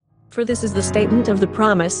For this is the statement of the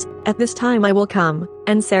promise, at this time I will come,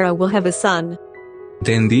 and Sarah will have a son.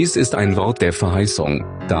 Denn dies ist ein Wort der Verheißung,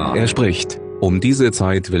 da er spricht, diese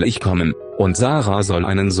Zeit will ich kommen, und Sara soll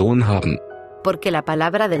einen Sohn haben. Porque la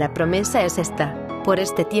palabra de la promesa es esta, por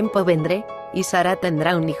este tiempo vendré, y Sara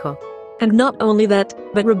tendrá un hijo. And not only that,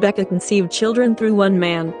 but Rebekah conceived children through one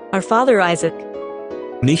man, our father Isaac.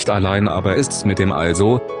 Nicht allein aber ist's mit dem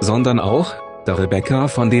also, sondern auch, da Rebekah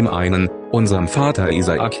von dem einen, unserem Vater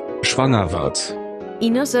Isaak, schwanger wird.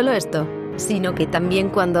 Y no solo esto, sino que también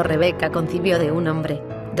cuando Rebekah concibió de un hombre,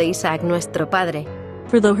 de Isaac nuestro padre.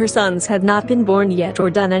 For though her sons had not been born yet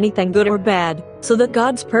or done anything good or bad, so that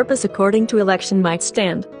God's purpose according to election might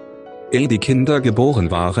stand. Ehe die Kinder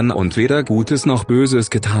geboren waren und weder Gutes noch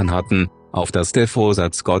Böses getan hatten, auf dass der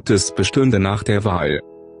Vorsatz Gottes bestünde nach der Wahl.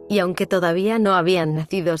 Y aunque todavía no habían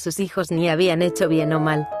nacido sus hijos ni habían hecho bien o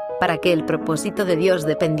mal, para que el propósito de Dios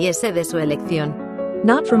dependiese de su elección.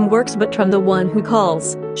 Not from works but from the one who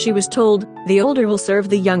calls, she was told, the older will serve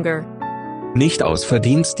the younger. Nicht aus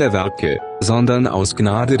Verdienst der Werke, sondern aus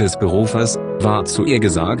Gnade des Berufes, war zu ihr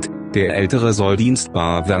gesagt, der Ältere soll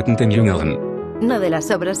dienstbar werden dem Jüngeren. No de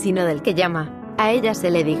las obras sino del que llama. A ella se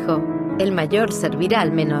le dijo, el mayor servirá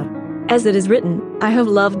al menor. As it is written, I have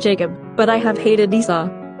loved Jacob, but I have hated Esau.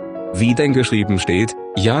 Wie denn geschrieben steht,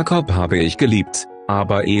 Jakob habe ich geliebt,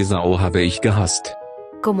 aber Esau habe ich gehasst.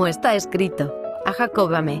 Como está escrito, a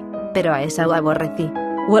Jacob amé, pero a Esau aborrecí.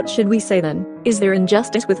 What should we say then? Is there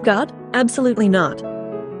injustice with God? Absolutely not.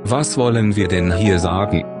 Was wollen wir denn hier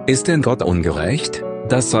sagen? Ist denn Gott ungerecht?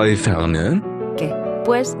 Das sei ferne? ¿Qué,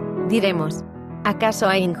 pues, diremos? ¿Acaso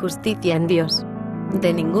hay injusticia en Dios?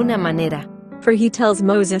 De ninguna manera. For he tells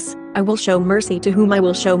Moses, I will show mercy to whom I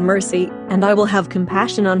will show mercy, and I will have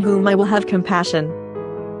compassion on whom I will have compassion.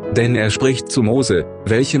 Denn er spricht zu Mose,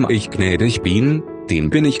 welchem ich gnädig bin, dem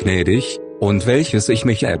bin ich gnädig, und welches ich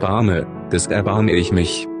mich erbarme, des erbarme ich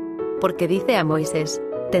mich. Porque dice a Moisés,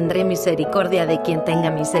 tendré misericordia de quien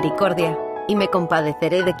tenga misericordia, y me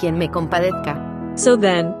compadeceré de quien me compadezca. So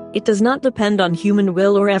then, it does not depend on human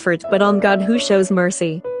will or effort but on God who shows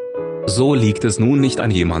mercy. So liegt es nun nicht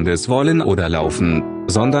an jemandes Wollen oder Laufen,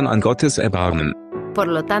 sondern an Gottes Erbarmen. Por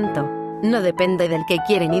lo tanto, no depende del que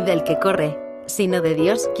quiere ni del que corre, sino de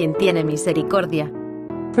Dios quien tiene misericordia.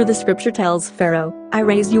 For the scripture tells Pharaoh, I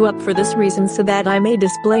raise you up for this reason so that I may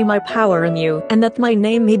display my power in you and that my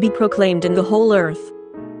name may be proclaimed in the whole earth.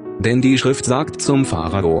 Denn die Schrift sagt zum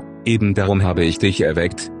Pharao, eben darum habe ich dich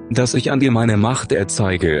erweckt, dass ich an dir meine Macht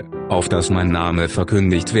erzeige, auf dass mein Name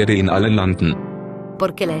verkündigt werde in allen Landen.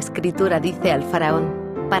 Porque la Escritura dice al faraón,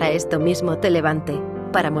 para esto mismo te levanté,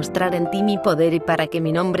 para mostrar en ti mi poder y para que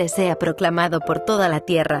mi nombre sea proclamado por toda la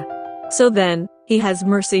tierra. So then, he has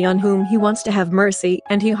mercy on whom he wants to have mercy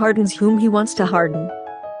and he hardens whom he wants to harden.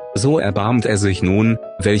 So erbarmt er sich nun,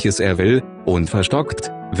 welches er will, und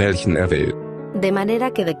verstockt, welchen er will. De manera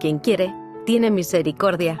que de quien quiere, tiene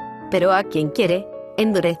misericordia, pero a quien quiere,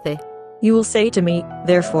 endurece. You will say to me,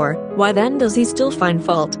 therefore, why then does he still find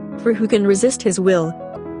fault? For who can resist his will?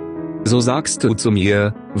 So sagst du zu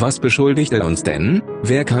mir, was beschuldigt er uns denn?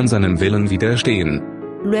 Wer kann seinem Willen widerstehen?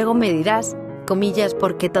 Luego me dirás, comillas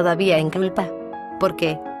porque todavía en culpa.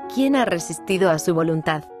 Porque, ¿quién ha resistido a su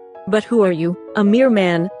voluntad? But who are you, a mere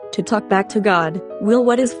man, to talk back to God? Will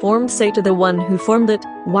what is formed say to the one who formed it,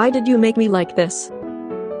 why did you make me like this?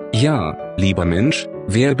 Ja, lieber Mensch,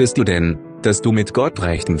 wer bist du denn, dass du mit Gott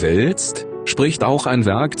rechten willst? Spricht auch ein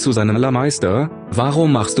Werk zu seinem Lehrmeister,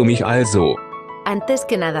 warum machst du mich also? Antes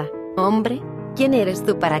que nada, hombre, ¿quién eres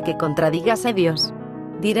tú para que contradigas a Dios?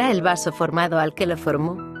 Dirá el vaso formado al que lo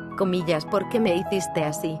formó, comillas, ¿por qué me hiciste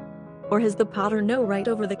así? Or has the potter no right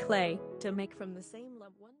over the clay, to make from the same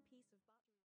lump one